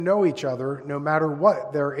know each other no matter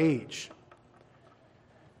what their age.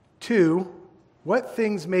 2, what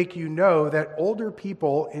things make you know that older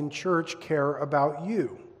people in church care about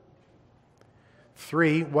you?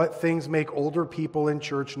 3, what things make older people in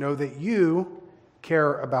church know that you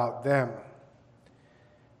care about them?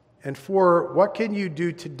 And 4, what can you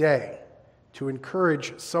do today to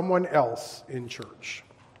encourage someone else in church?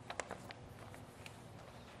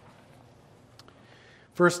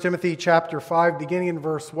 1 Timothy chapter 5, beginning in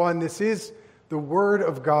verse 1, this is the word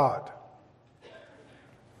of God.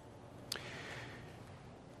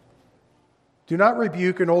 Do not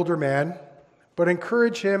rebuke an older man, but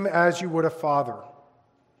encourage him as you would a father.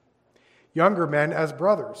 Younger men as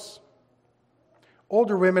brothers.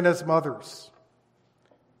 Older women as mothers.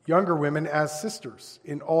 Younger women as sisters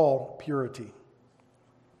in all purity.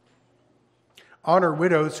 Honor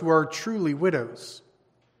widows who are truly widows.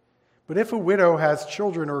 But if a widow has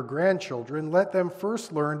children or grandchildren, let them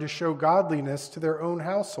first learn to show godliness to their own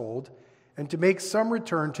household and to make some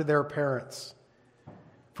return to their parents.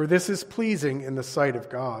 For this is pleasing in the sight of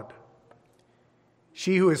God.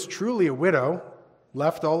 She who is truly a widow,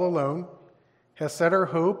 left all alone, has set her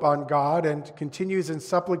hope on God and continues in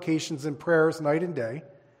supplications and prayers night and day.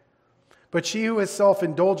 But she who is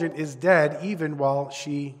self-indulgent is dead even while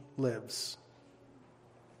she lives.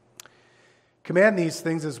 Command these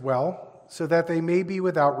things as well, so that they may be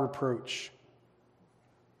without reproach.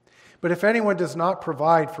 But if anyone does not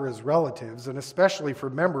provide for his relatives, and especially for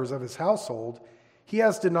members of his household, he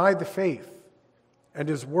has denied the faith and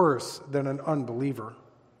is worse than an unbeliever.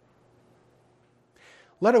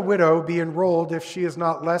 Let a widow be enrolled if she is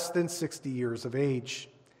not less than 60 years of age,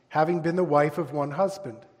 having been the wife of one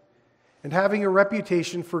husband, and having a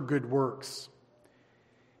reputation for good works.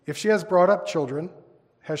 If she has brought up children,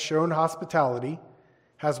 has shown hospitality,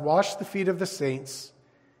 has washed the feet of the saints,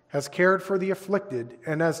 has cared for the afflicted,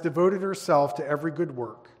 and has devoted herself to every good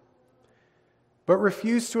work. But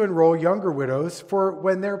refuse to enroll younger widows, for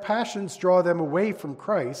when their passions draw them away from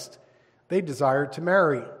Christ, they desire to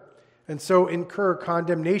marry, and so incur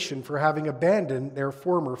condemnation for having abandoned their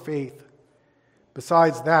former faith.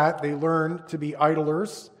 Besides that, they learn to be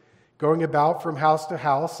idlers, going about from house to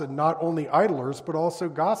house, and not only idlers, but also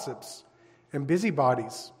gossips and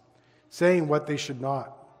busybodies, saying what they should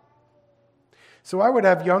not. So I would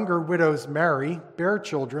have younger widows marry, bear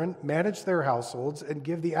children, manage their households, and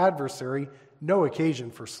give the adversary no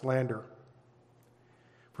occasion for slander.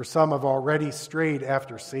 For some have already strayed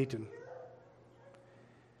after Satan.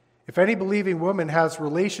 If any believing woman has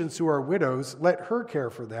relations who are widows, let her care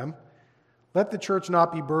for them. Let the church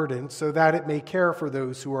not be burdened, so that it may care for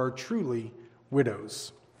those who are truly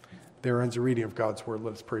widows. There ends a reading of God's word.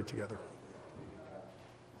 Let us pray together.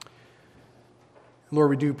 Lord,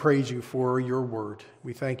 we do praise you for your word.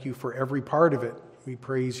 We thank you for every part of it. We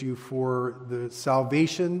praise you for the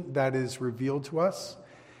salvation that is revealed to us.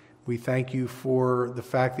 We thank you for the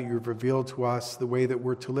fact that you've revealed to us the way that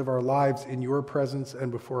we're to live our lives in your presence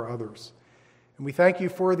and before others. And we thank you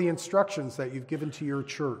for the instructions that you've given to your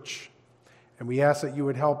church. And we ask that you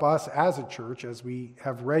would help us as a church, as we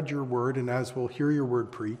have read your word and as we'll hear your word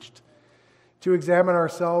preached, to examine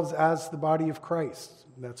ourselves as the body of Christ.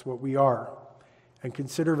 That's what we are. And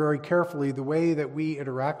consider very carefully the way that we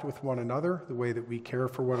interact with one another, the way that we care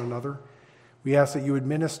for one another. We ask that you would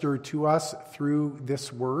minister to us through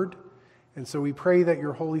this word. And so we pray that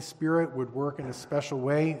your Holy Spirit would work in a special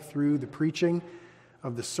way through the preaching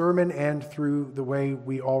of the sermon and through the way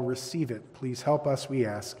we all receive it. Please help us, we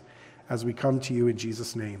ask, as we come to you in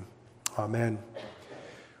Jesus' name. Amen.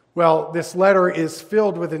 Well, this letter is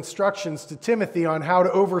filled with instructions to Timothy on how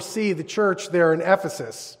to oversee the church there in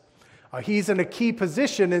Ephesus. He's in a key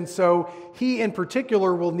position, and so he in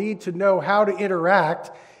particular will need to know how to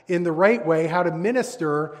interact in the right way, how to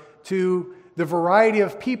minister to the variety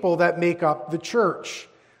of people that make up the church.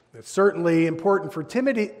 It's certainly important for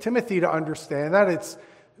Timothy to understand that. It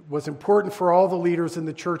was important for all the leaders in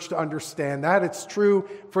the church to understand that. It's true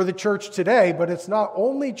for the church today, but it's not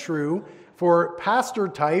only true for pastor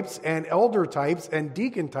types and elder types and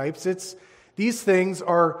deacon types. These things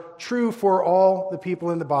are true for all the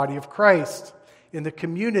people in the body of Christ, in the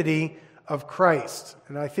community of Christ.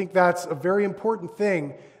 And I think that's a very important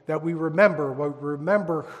thing that we remember. We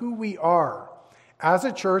remember who we are. As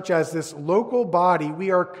a church, as this local body,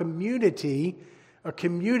 we are a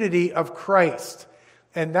community of Christ.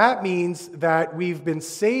 And that means that we've been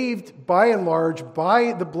saved by and large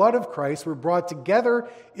by the blood of Christ. We're brought together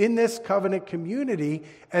in this covenant community,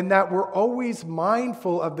 and that we're always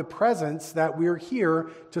mindful of the presence that we're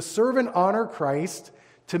here to serve and honor Christ,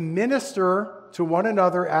 to minister to one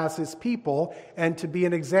another as his people, and to be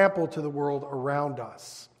an example to the world around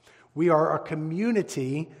us. We are a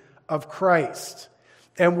community of Christ.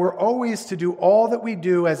 And we're always to do all that we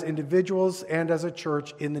do as individuals and as a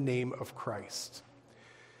church in the name of Christ.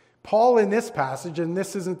 Paul in this passage, and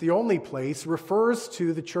this isn't the only place, refers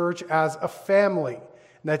to the church as a family. And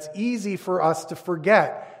that's easy for us to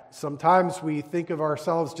forget. Sometimes we think of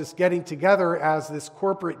ourselves just getting together as this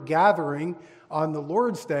corporate gathering on the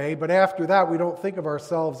Lord's Day, but after that we don't think of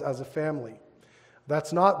ourselves as a family.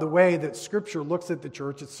 That's not the way that Scripture looks at the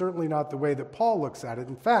church. It's certainly not the way that Paul looks at it.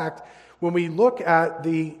 In fact, when we look at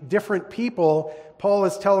the different people Paul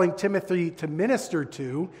is telling Timothy to minister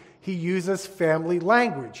to, he uses family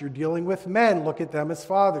language. You're dealing with men, look at them as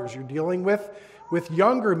fathers. You're dealing with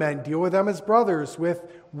younger men, deal with them as brothers. With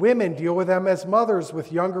women, deal with them as mothers.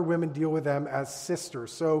 With younger women, deal with them as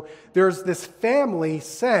sisters. So there's this family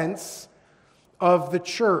sense of the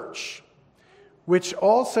church, which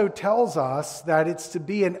also tells us that it's to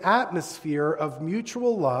be an atmosphere of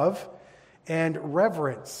mutual love and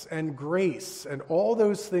reverence and grace. And all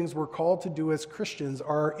those things we're called to do as Christians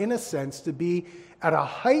are, in a sense, to be at a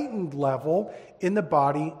heightened level in the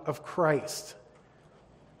body of Christ.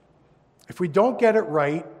 If we don't get it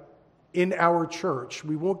right in our church,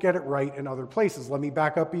 we won't get it right in other places. Let me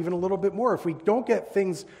back up even a little bit more. If we don't get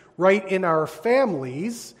things right in our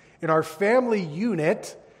families, in our family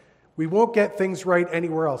unit, we won't get things right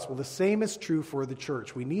anywhere else. Well, the same is true for the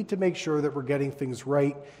church. We need to make sure that we're getting things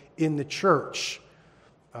right in the church.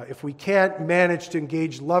 If we can't manage to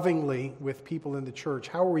engage lovingly with people in the church,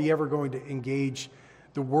 how are we ever going to engage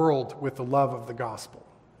the world with the love of the gospel?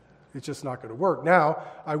 It's just not going to work. Now,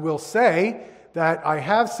 I will say that I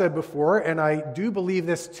have said before, and I do believe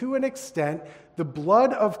this to an extent, the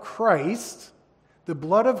blood of Christ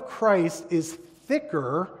is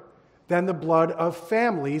thicker than the blood of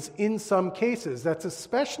families in some cases. That's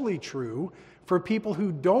especially true for people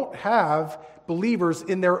who don't have believers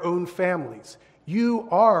in their own families. You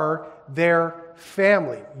are their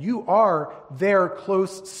family. You are their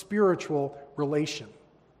close spiritual relation.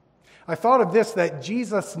 I thought of this, that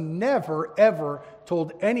Jesus never, ever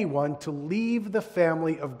told anyone to leave the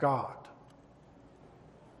family of God.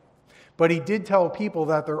 But he did tell people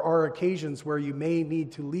that there are occasions where you may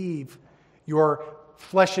need to leave your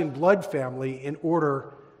flesh and blood family in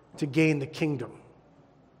order to gain the kingdom.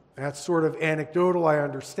 That's sort of anecdotal, I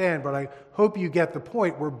understand, but I hope you get the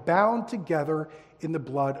point. We're bound together in the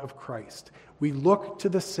blood of Christ. We look to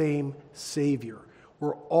the same Savior.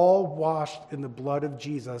 We're all washed in the blood of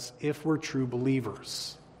Jesus if we're true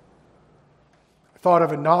believers. I thought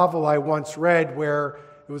of a novel I once read where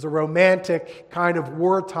it was a romantic kind of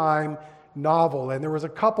wartime novel, and there was a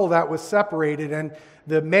couple that was separated, and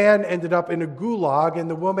the man ended up in a gulag and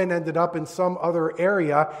the woman ended up in some other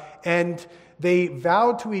area, and they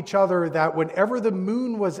vowed to each other that whenever the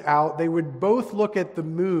moon was out, they would both look at the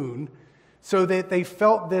moon so that they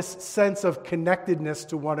felt this sense of connectedness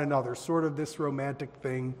to one another, sort of this romantic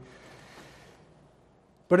thing.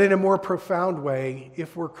 But in a more profound way,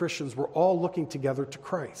 if we're Christians, we're all looking together to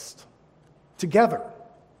Christ. Together.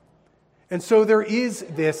 And so there is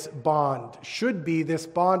this bond, should be this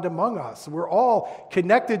bond among us. We're all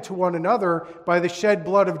connected to one another by the shed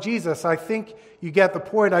blood of Jesus. I think you get the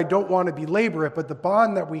point. I don't want to belabor it, but the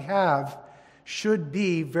bond that we have should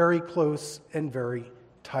be very close and very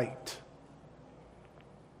tight.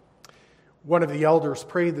 One of the elders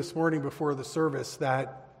prayed this morning before the service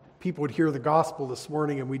that people would hear the gospel this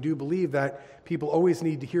morning, and we do believe that people always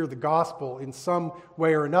need to hear the gospel in some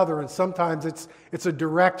way or another, and sometimes it's a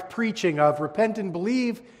direct preaching of repent and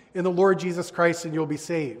believe in the Lord Jesus Christ and you'll be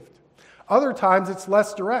saved. Other times it's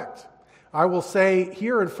less direct. I will say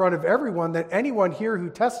here in front of everyone that anyone here who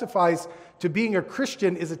testifies to being a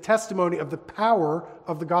Christian is a testimony of the power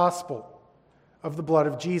of the gospel, of the blood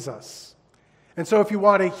of Jesus. And so if you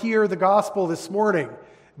want to hear the gospel this morning,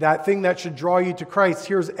 that thing that should draw you to Christ,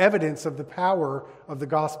 here's evidence of the power of the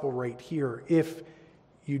gospel right here. If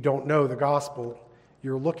you don't know the gospel,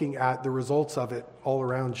 you're looking at the results of it all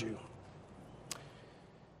around you.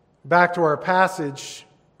 Back to our passage,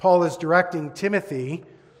 Paul is directing Timothy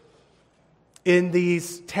in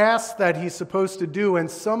these tasks that he's supposed to do, and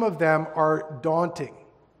some of them are daunting.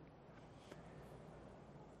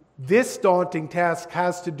 This daunting task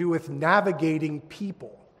has to do with navigating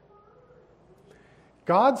people.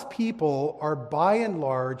 God's people are by and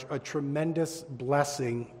large a tremendous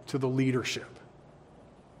blessing to the leadership.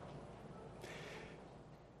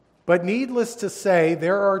 But needless to say,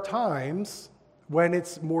 there are times when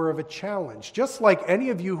it's more of a challenge. Just like any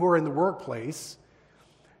of you who are in the workplace,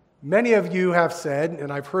 many of you have said,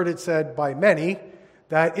 and I've heard it said by many,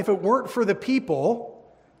 that if it weren't for the people,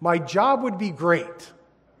 my job would be great.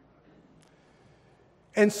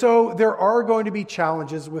 And so there are going to be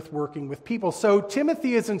challenges with working with people. So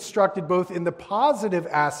Timothy is instructed both in the positive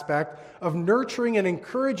aspect of nurturing and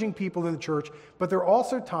encouraging people in the church, but there are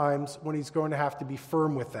also times when he's going to have to be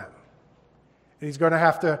firm with them. And he's going to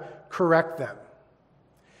have to correct them.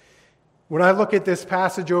 When I look at this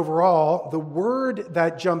passage overall, the word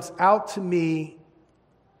that jumps out to me,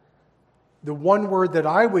 the one word that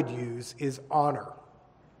I would use is honor.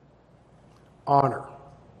 Honor.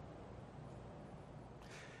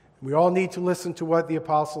 We all need to listen to what the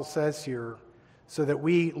apostle says here so that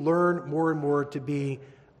we learn more and more to be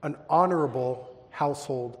an honorable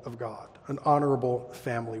household of God, an honorable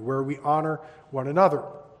family where we honor one another.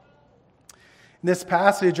 In this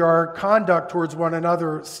passage, our conduct towards one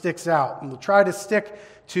another sticks out. And we'll try to stick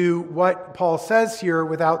to what Paul says here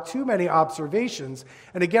without too many observations.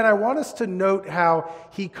 And again, I want us to note how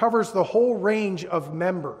he covers the whole range of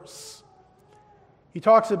members. He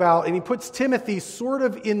talks about, and he puts Timothy sort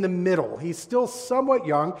of in the middle. He's still somewhat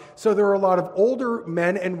young, so there are a lot of older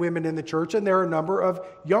men and women in the church, and there are a number of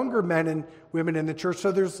younger men and women in the church.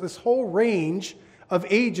 So there's this whole range of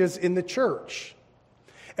ages in the church.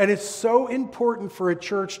 And it's so important for a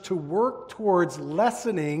church to work towards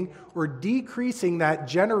lessening or decreasing that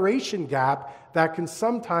generation gap that can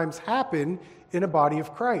sometimes happen in a body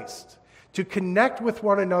of Christ. To connect with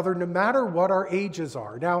one another no matter what our ages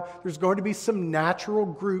are. Now, there's going to be some natural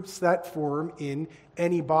groups that form in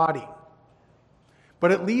any body.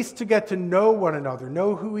 But at least to get to know one another,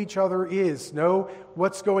 know who each other is, know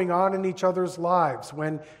what's going on in each other's lives.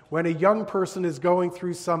 When a young person is going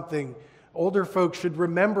through something, older folks should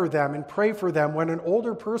remember them and pray for them. When an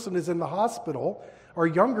older person is in the hospital, our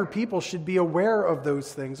younger people should be aware of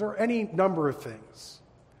those things, or any number of things.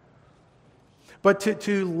 But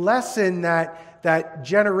to lessen that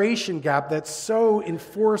generation gap that's so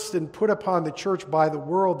enforced and put upon the church by the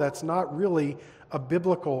world, that's not really a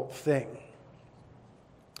biblical thing.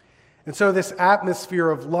 And so this atmosphere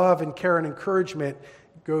of love and care and encouragement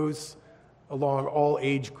goes along all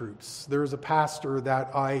age groups. There's a pastor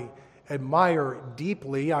that I admire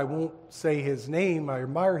deeply. I won't say his name. I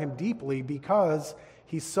admire him deeply because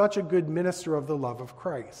he's such a good minister of the love of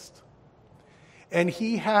Christ. And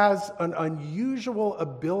he has an unusual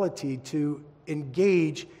ability to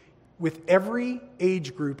engage with every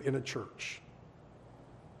age group in a church.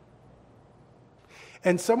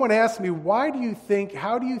 And someone asked me,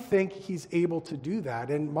 how do you think he's able to do that?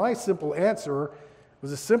 And my simple answer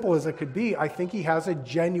was as simple as it could be. I think he has a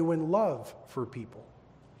genuine love for people.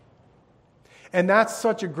 And that's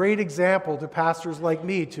such a great example to pastors like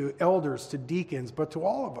me, to elders, to deacons, but to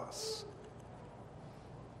all of us.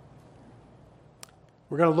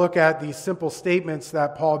 We're going to look at these simple statements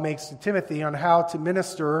that Paul makes to Timothy on how to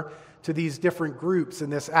minister to these different groups in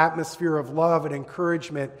this atmosphere of love and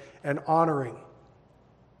encouragement and honoring.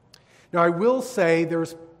 Now, I will say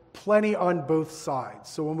there's plenty on both sides.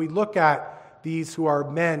 So when we look at these who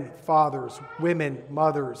are men, fathers, women,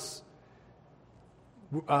 mothers,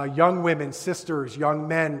 young women, sisters, young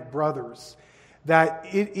men, brothers, that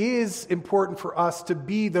it is important for us to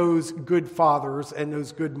be those good fathers and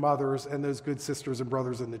those good mothers and those good sisters and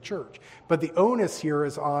brothers in the church. But the onus here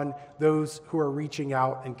is on those who are reaching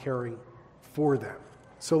out and caring for them.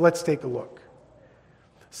 So let's take a look.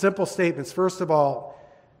 Simple statements. First of all,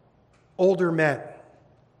 older men.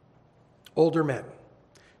 Older men.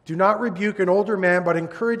 Do not rebuke an older man, but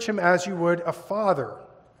encourage him as you would a father.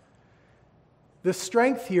 The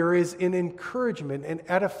strength here is in encouragement and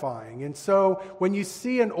edifying. And so when you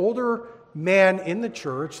see an older man in the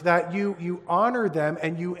church, that you honor them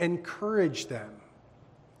and you encourage them.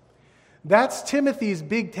 That's Timothy's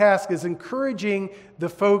big task, is encouraging the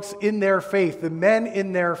folks in their faith, the men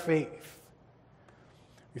in their faith.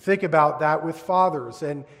 You think about that with fathers,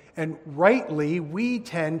 and rightly we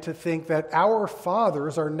tend to think that our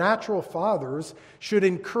fathers, our natural fathers, should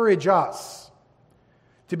encourage us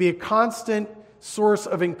to be a constant source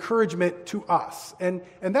of encouragement to us. And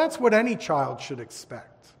that's what any child should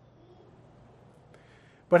expect.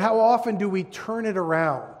 But how often do we turn it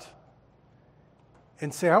around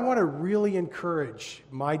and say, I want to really encourage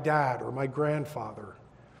my dad or my grandfather?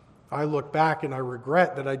 I look back and I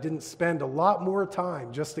regret that I didn't spend a lot more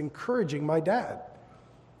time just encouraging my dad.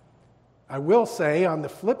 I will say, on the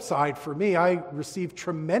flip side, for me, I received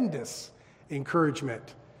tremendous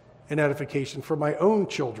encouragement and edification from my own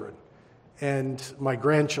children and my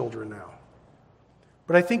grandchildren now.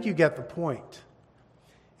 But I think you get the point,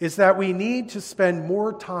 is that we need to spend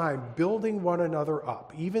more time building one another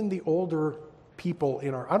up, even the older people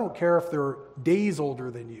in our, I don't care if they're days older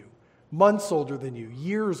than you, months older than you,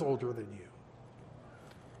 years older than you.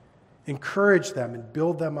 Encourage them and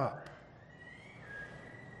build them up.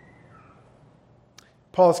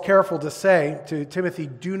 Paul's careful to say to Timothy,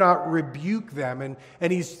 do not rebuke them.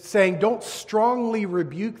 And he's saying, don't strongly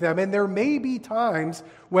rebuke them. And there may be times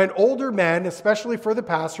when older men, especially for the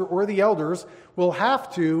pastor or the elders, will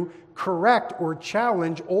have to correct or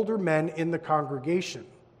challenge older men in the congregation.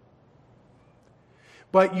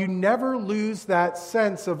 But you never lose that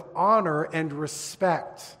sense of honor and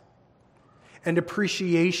respect and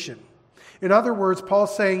appreciation. In other words,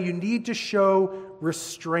 Paul's saying you need to show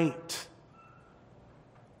restraint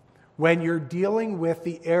when you're dealing with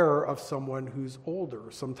the error of someone who's older.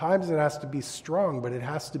 Sometimes it has to be strong, but it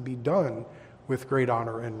has to be done with great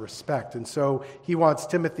honor and respect. And so he wants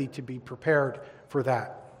Timothy to be prepared for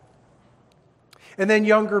that. And then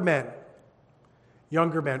younger men,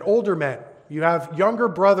 older men. You have younger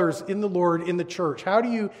brothers in the Lord in the church. How do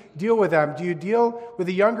you deal with them? Do you deal with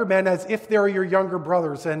the younger men as if they're your younger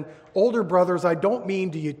brothers? And older brothers, I don't mean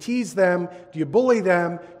do you tease them? Do you bully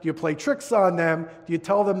them? Do you play tricks on them? Do you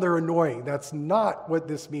tell them they're annoying? That's not what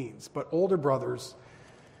this means. But older brothers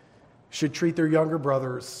should treat their younger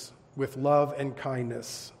brothers with love and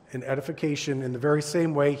kindness and edification in the very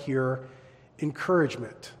same way here,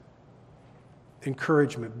 encouragement.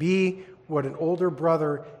 Encouragement. Be what an older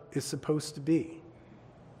brother is supposed to be.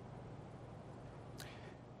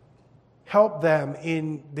 Help them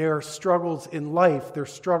in their struggles in life, their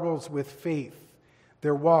struggles with faith,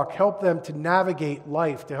 their walk. Help them to navigate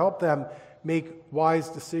life, to help them make wise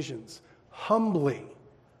decisions. Humbly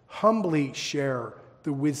share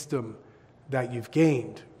the wisdom that you've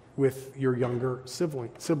gained with your younger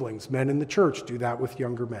siblings. Men in the church do that with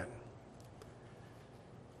younger men.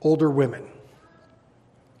 Older women.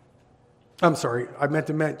 I'm sorry, I meant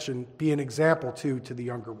to mention, be an example too to the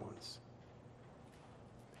younger ones.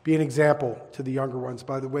 Be an example to the younger ones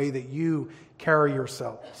by the way that you carry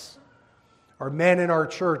yourselves. Our men in our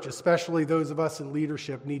church, especially those of us in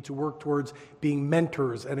leadership, need to work towards being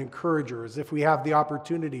mentors and encouragers, if we have the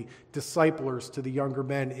opportunity, disciplers to the younger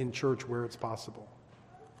men in church where it's possible.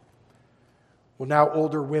 Well, now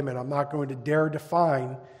older women, I'm not going to dare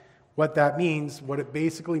define what that means. What it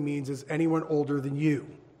basically means is anyone older than you.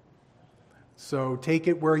 So take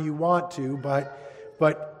it where you want to,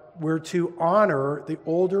 but we're to honor the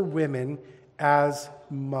older women as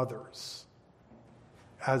mothers.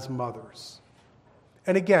 As mothers.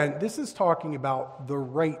 And again, this is talking about the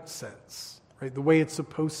right sense, right? The way it's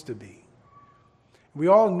supposed to be. We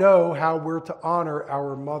all know how we're to honor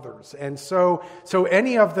our mothers. And so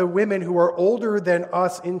any of the women who are older than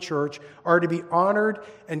us in church are to be honored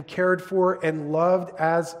and cared for and loved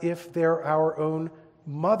as if they're our own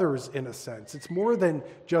mothers in a sense. It's more than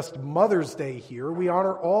just Mother's Day here. We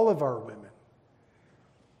honor all of our women.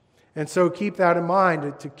 And so keep that in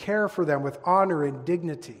mind, to care for them with honor and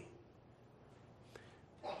dignity.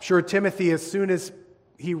 I'm sure Timothy, as soon as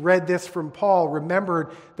he read this from Paul,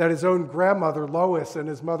 remembered that his own grandmother Lois and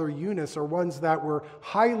his mother Eunice are ones that were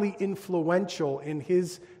highly influential in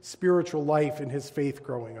his spiritual life and his faith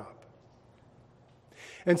growing up.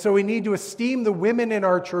 And so we need to esteem the women in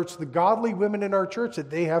our church, the godly women in our church,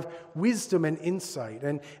 that they have wisdom and insight,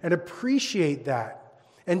 and appreciate that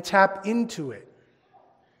and tap into it.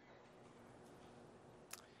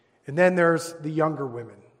 And then there's the younger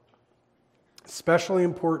women, especially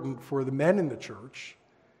important for the men in the church,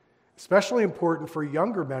 especially important for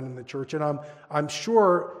younger men in the church, and I'm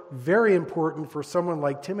sure very important for someone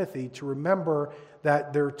like Timothy to remember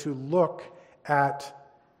that they're to look at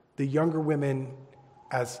the younger women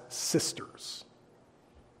as sisters.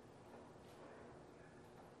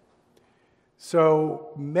 So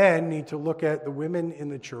men need to look at the women in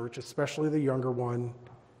the church, especially the younger one,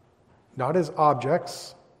 not as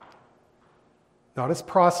objects, not as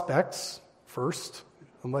prospects first,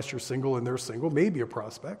 unless you're single and they're single, maybe a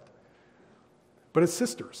prospect, but as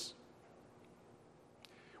sisters.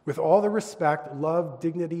 With all the respect, love,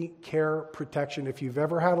 dignity, care, protection. If you've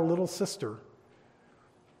ever had a little sister,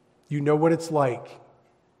 you know what it's like.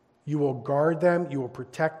 You will guard them, you will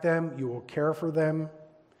protect them, you will care for them.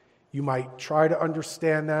 You might try to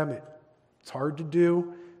understand them. It's hard to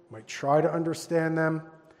do. You might try to understand them.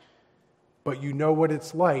 But you know what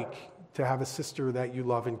it's like to have a sister that you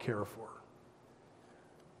love and care for.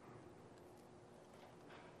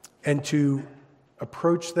 And to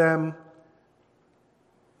approach them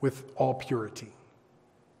with all purity.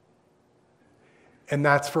 And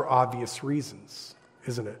that's for obvious reasons,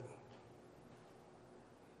 isn't it?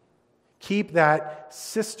 Keep that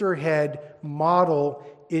sisterhood model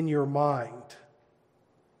in your mind.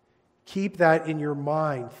 Keep that in your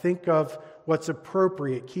mind. Think of what's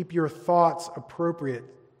appropriate. Keep your thoughts appropriate.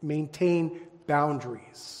 Maintain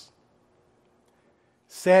boundaries.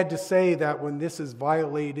 Sad to say that when this is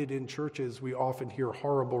violated in churches, we often hear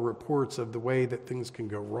horrible reports of the way that things can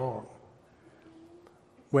go wrong.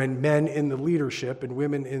 When men in the leadership and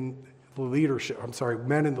men in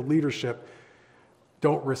the leadership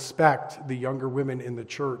don't respect the younger women in the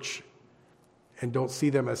church and don't see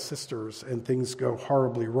them as sisters, and things go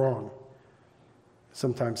horribly wrong,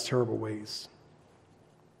 sometimes terrible ways.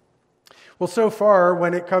 Well, so far,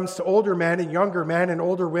 when it comes to older men and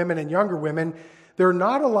older women and younger women, there are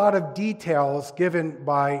not a lot of details given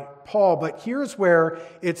by Paul, but here's where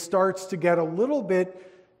it starts to get a little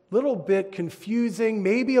bit confusing,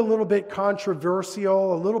 maybe a little bit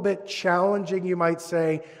controversial, a little bit challenging, you might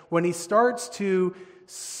say, when he starts to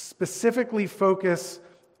specifically focus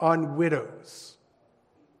on widows.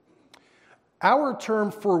 Our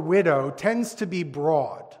term for widow tends to be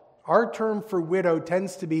broad. Our term for widow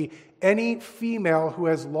tends to be any female who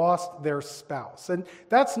has lost their spouse. And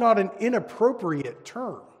that's not an inappropriate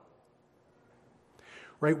term.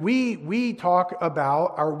 Right? We talk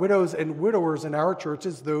about our widows and widowers in our church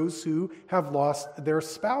as those who have lost their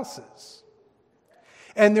spouses.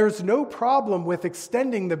 And there's no problem with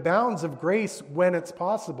extending the bounds of grace when it's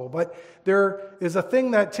possible. But there is a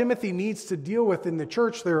thing that Timothy needs to deal with in the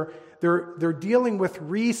church. They're dealing with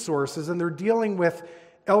resources, and they're dealing with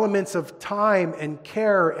elements of time and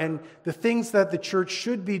care and the things that the church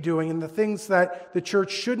should be doing and the things that the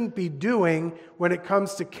church shouldn't be doing when it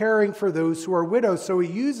comes to caring for those who are widows. So he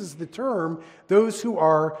uses the term, those who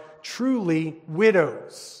are truly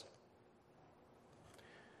widows.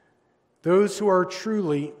 Those who are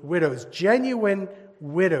truly widows, genuine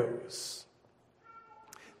widows.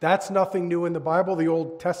 That's nothing new in the Bible. The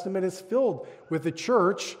Old Testament is filled with the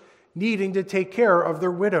church needing to take care of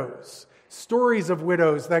their widows. Stories of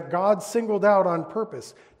widows that God singled out on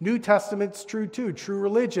purpose. New Testament's true too, true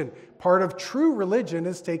religion. Part of true religion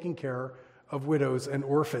is taking care of widows and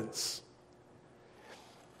orphans.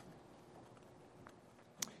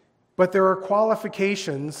 But there are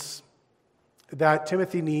qualifications that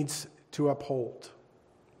Timothy needs to uphold.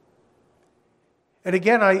 And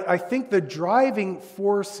again, I think the driving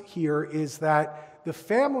force here is that the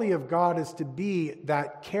family of God is to be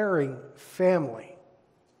that caring family.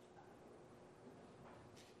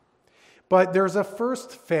 But there's a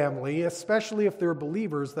first family, especially if they're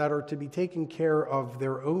believers, that are to be taking care of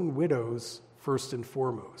their own widows first and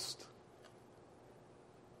foremost.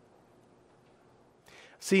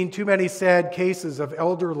 I've seen too many sad cases of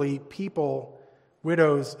elderly people,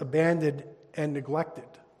 widows, abandoned and neglected.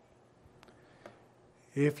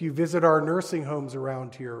 If you visit our nursing homes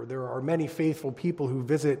around here, there are many faithful people who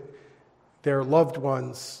visit their loved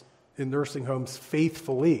ones in nursing homes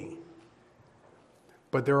faithfully.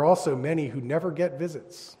 But there are also many who never get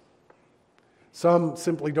visits. Some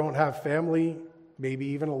simply don't have family, maybe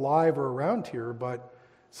even alive or around here, but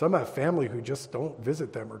some have family who just don't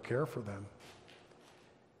visit them or care for them.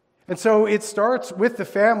 And so it starts with the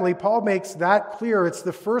family. Paul makes that clear. It's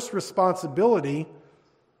the first responsibility.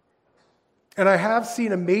 And I have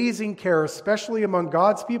seen amazing care, especially among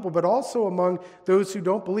God's people, but also among those who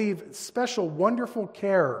don't believe, special, wonderful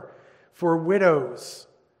care for widows.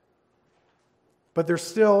 But there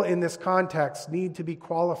still, in this context, need to be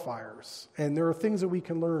qualifiers. And there are things that we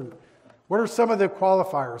can learn. What are some of the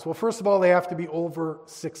qualifiers? Well, first of all, they have to be over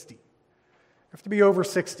 60. They have to be over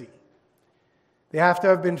 60. They have to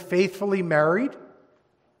have been faithfully married.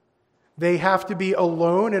 They have to be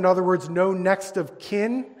alone. In other words, no next of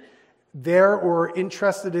kin there or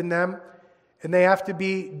interested in them. And they have to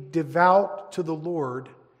be devout to the Lord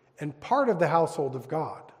and part of the household of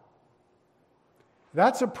God.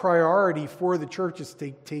 That's a priority for the churches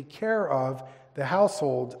to take care of the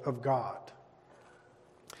household of God.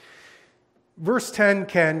 Verse 10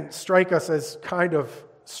 can strike us as kind of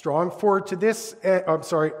strong. For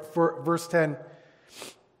verse 10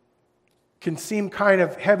 can seem kind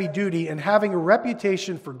of heavy duty, and having a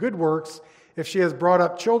reputation for good works, if she has brought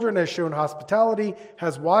up children, has shown hospitality,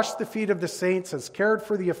 has washed the feet of the saints, has cared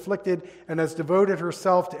for the afflicted, and has devoted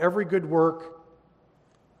herself to every good work.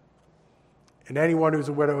 And anyone who's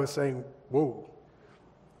a widow is saying, whoa,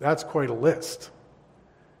 that's quite a list.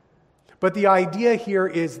 But the idea here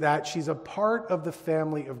is that she's a part of the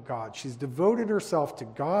family of God. She's devoted herself to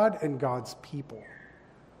God and God's people.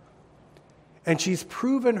 And she's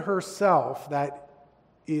proven herself that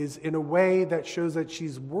is in a way that shows that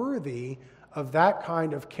she's worthy of that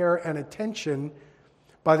kind of care and attention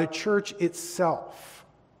by the church itself.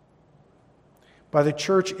 By the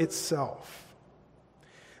church itself.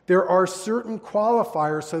 There are certain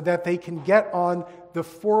qualifiers so that they can get on the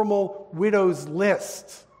formal widows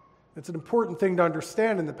list It's an important thing to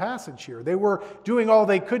understand in the passage here. They were doing all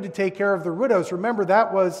they could to take care of their widows. Remember,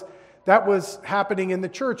 that was happening in the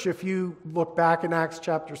church. If you look back in Acts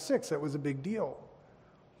chapter 6, that was a big deal.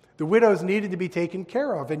 The widows needed to be taken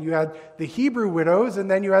care of. And you had the Hebrew widows, and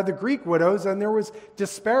then you had the Greek widows, and there was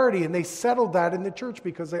disparity. And they settled that in the church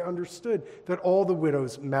because they understood that all the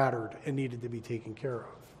widows mattered and needed to be taken care of.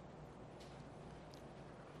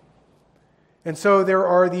 And so there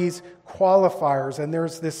are these qualifiers, and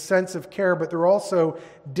there's this sense of care, but there are also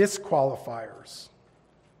disqualifiers.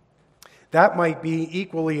 That might be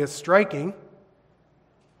equally as striking,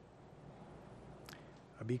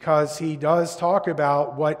 because he does talk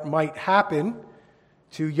about what might happen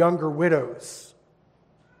to younger widows.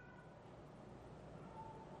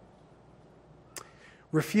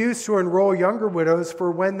 Refuse to enroll younger widows,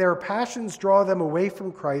 for when their passions draw them away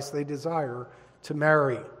from Christ, they desire to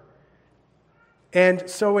marry, and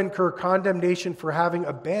so incur condemnation for having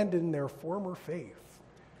abandoned their former faith.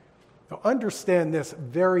 Now, understand this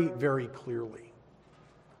very, very clearly.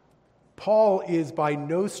 Paul is by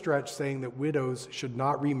no stretch saying that widows should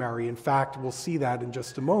not remarry. In fact, we'll see that in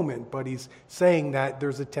just a moment, but he's saying that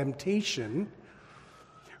there's a temptation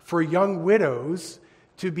for young widows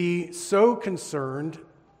to be so concerned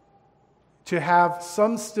to have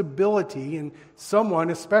some stability in someone,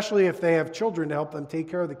 especially if they have children to help them take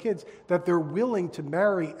care of the kids, that they're willing to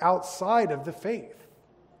marry outside of the faith.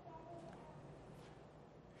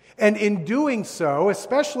 And in doing so,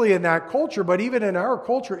 especially in that culture, but even in our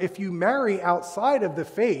culture, if you marry outside of the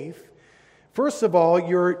faith, first of all,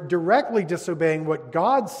 you're directly disobeying what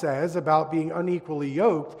God says about being unequally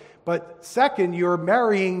yoked. But second, you're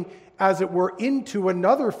marrying, as it were, into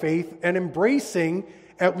another faith and embracing,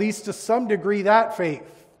 at least to some degree, that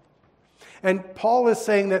faith. And Paul is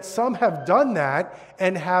saying that some have done that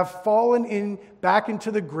and have fallen back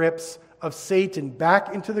into the grips of Satan,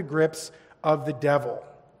 back into the grips of the devil.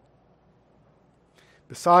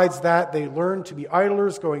 Besides that, they learn to be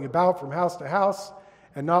idlers, going about from house to house,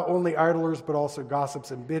 and not only idlers, but also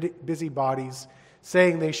gossips and busybodies,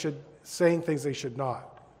 saying things they should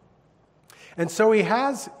not. And so he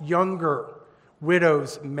has younger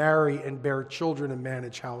widows marry and bear children and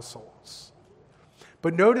manage households.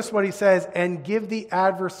 But notice what he says, and give the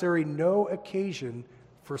adversary no occasion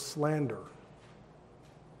for slander.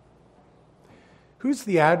 Who's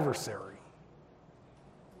the adversary?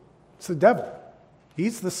 It's the devil.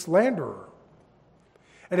 He's the slanderer.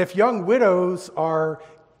 And if young widows are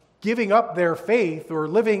giving up their faith or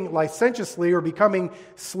living licentiously or becoming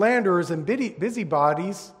slanderers and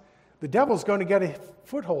busybodies, the devil's going to get a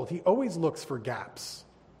foothold. He always looks for gaps.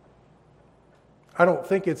 I don't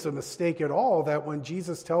think it's a mistake at all that when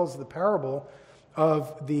Jesus tells the parable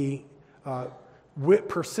of the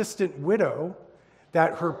persistent widow,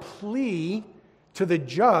 that her plea to the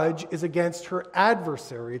judge is against her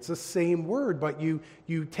adversary. It's the same word, but you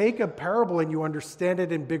take a parable and you understand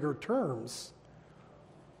it in bigger terms.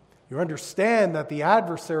 You understand that the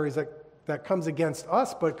adversaries that comes against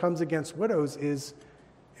us, but comes against widows, is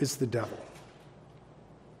the devil.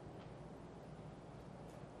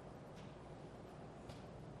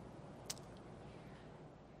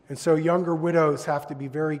 And so younger widows have to be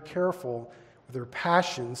very careful with their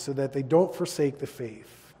passions so that they don't forsake the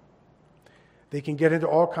faith. They can get into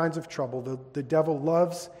all kinds of trouble. The devil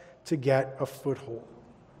loves to get a foothold.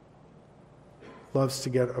 Loves to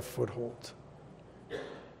get a foothold.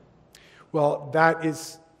 Well, that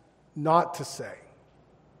is not to say,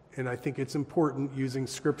 and I think it's important using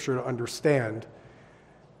Scripture to understand,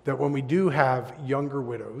 that when we do have younger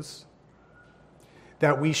widows,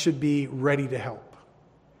 that we should be ready to help.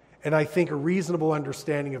 And I think a reasonable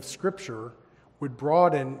understanding of Scripture would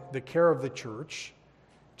broaden the care of the church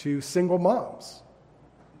to single moms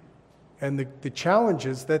and the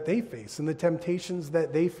challenges that they face and the temptations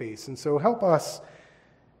that they face. And so help us,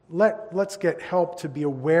 let's get help to be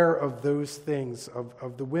aware of those things,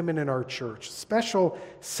 of the women in our church, special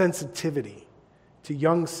sensitivity to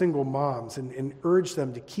young single moms, and urge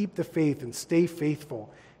them to keep the faith and stay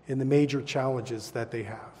faithful in the major challenges that they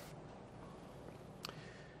have.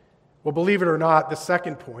 Well, believe it or not, the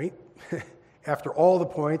second point, after all the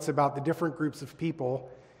points about the different groups of people,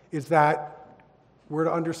 is that we're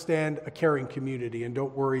to understand a caring community. And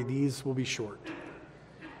don't worry, these will be short.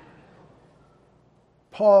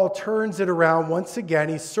 Paul turns it around once again.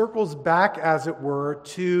 He circles back, as it were,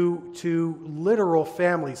 to literal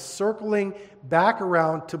families, circling back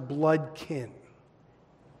around to blood kin.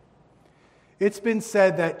 It's been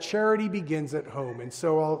said that charity begins at home. And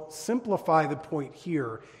so I'll simplify the point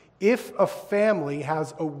here. If a family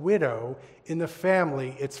has a widow in the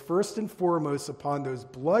family, it's first and foremost upon those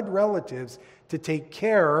blood relatives to take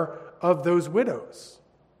care of those widows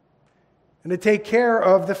and to take care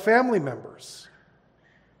of the family members.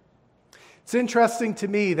 It's interesting to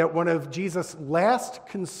me that one of Jesus' last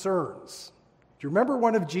concerns, do you remember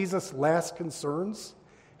one of Jesus' last concerns?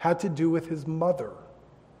 Had to do with his mother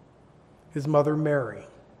Mary.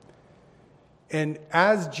 And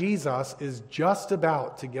as Jesus is just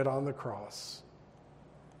about to get on the cross,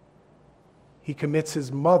 he commits his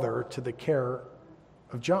mother to the care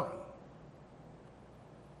of John.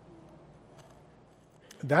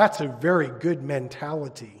 That's a very good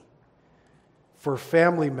mentality for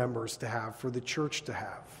family members to have, for the church to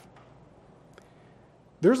have.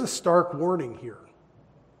 There's a stark warning here.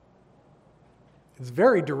 It's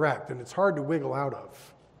very direct and it's hard to wiggle out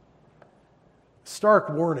of. Stark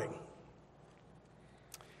warning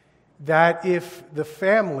that if the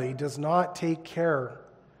family does not take care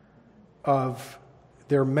of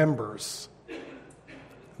their members,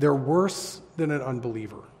 they're worse than an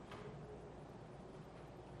unbeliever.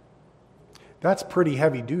 That's pretty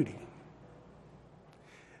heavy duty.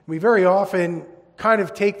 We very often kind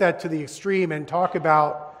of take that to the extreme and talk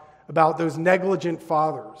about those negligent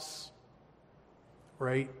fathers,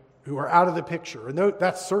 right, who are out of the picture. And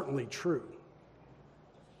that's certainly true.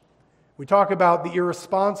 We talk about the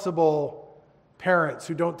irresponsible parents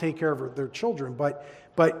who don't take care of their children, but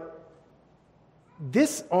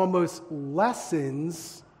this almost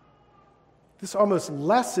lessens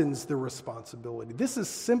the responsibility. This is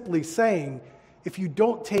simply saying, if you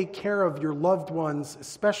don't take care of your loved ones,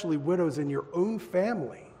 especially widows in your own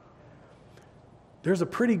family, there's a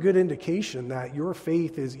pretty good indication that your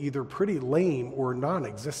faith is either pretty lame or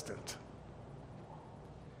non-existent.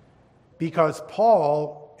 Because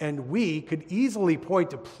Paul and we could easily point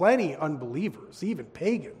to plenty unbelievers, even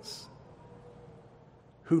pagans,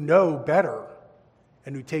 who know better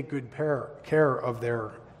and who take good care of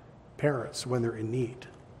their parents when they're in need.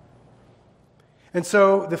 And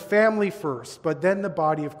so the family first, but then the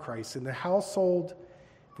body of Christ. In the household,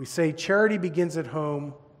 if we say charity begins at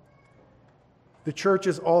home, the church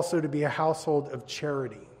is also to be a household of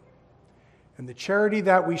charity. And the charity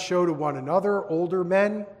that we show to one another, older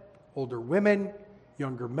men, older women,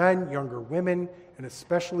 younger men, younger women, and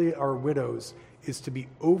especially our widows, is to be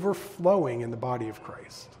overflowing in the body of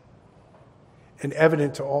Christ and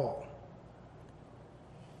evident to all.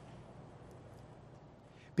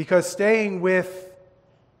 Because staying with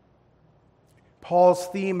Paul's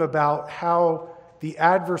theme about how the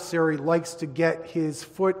adversary likes to get his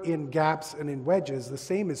foot in gaps and in wedges, the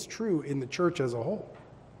same is true in the church as a whole.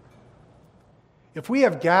 If we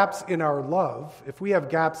have gaps in our love, if we have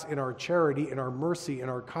gaps in our charity, in our mercy, in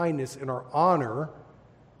our kindness, in our honor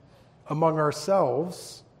among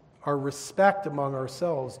ourselves, our respect among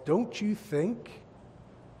ourselves, don't you think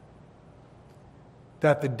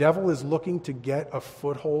that the devil is looking to get a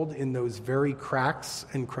foothold in those very cracks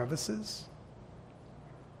and crevices?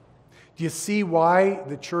 Do you see why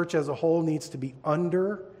the church as a whole needs to be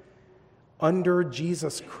under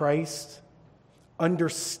Jesus Christ,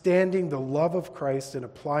 understanding the love of Christ and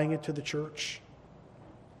applying it to the church?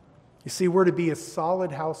 You see, we're to be a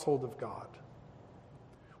solid household of God,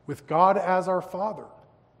 with God as our Father,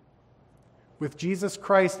 with Jesus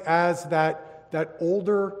Christ as that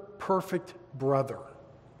older, perfect brother,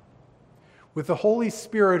 with the Holy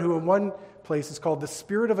Spirit, who in one place is called the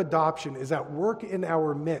Spirit of adoption, is at work in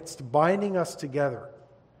our midst, binding us together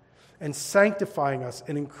and sanctifying us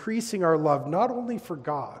and increasing our love, not only for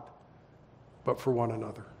God, but for one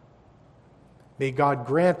another. May God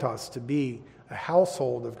grant us to be a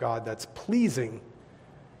household of God that's pleasing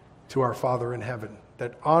to our Father in heaven,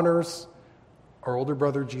 that honors our older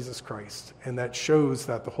brother Jesus Christ, and that shows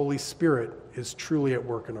that the Holy Spirit is truly at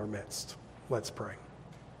work in our midst. Let's pray.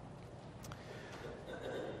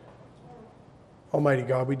 Almighty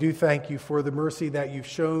God, we do thank you for the mercy that you've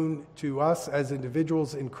shown to us as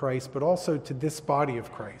individuals in Christ, but also to this body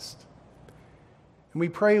of Christ. And we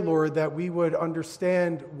pray, Lord, that we would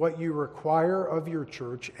understand what you require of your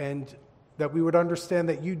church, and that we would understand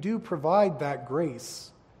that you do provide that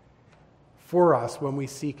grace for us when we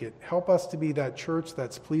seek it. Help us to be that church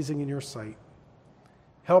that's pleasing in your sight.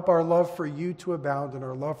 Help our love for you to abound and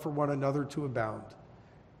our love for one another to abound,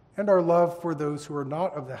 and our love for those who are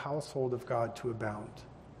not of the household of God to abound.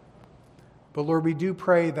 But Lord, we do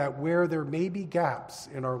pray that where there may be gaps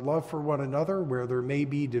in our love for one another, where there may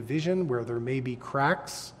be division, where there may be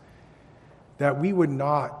cracks, that we would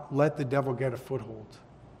not let the devil get a foothold,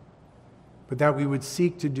 but that we would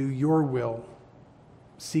seek to do your will,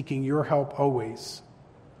 seeking your help always,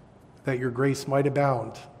 that your grace might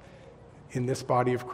abound in this body of Christ.